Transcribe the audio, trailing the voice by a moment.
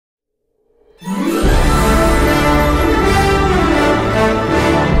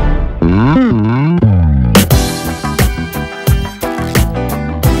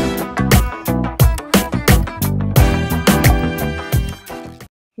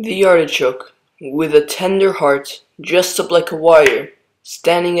The artichoke, with a tender heart, dressed up like a warrior,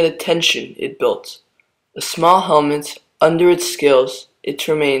 standing at attention it built. A small helmet under its scales, it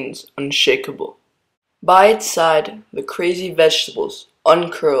remains unshakable. By its side the crazy vegetables,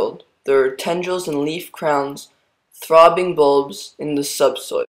 uncurled, their tendrils and leaf crowns throbbing bulbs in the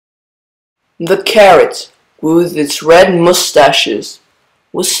subsoil. The carrot, with its red mustaches,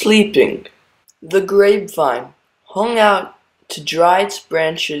 was sleeping. The grapevine hung out to dry its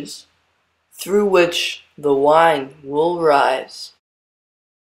branches, through which the wine will rise.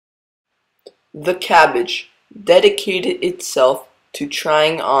 The cabbage dedicated itself to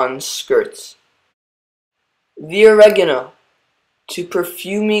trying on skirts. The oregano to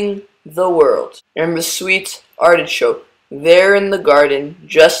perfuming the world, and the sweet artichoke there in the garden,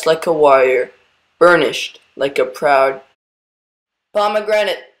 dressed like a warrior, burnished like a proud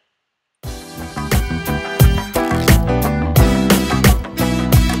pomegranate.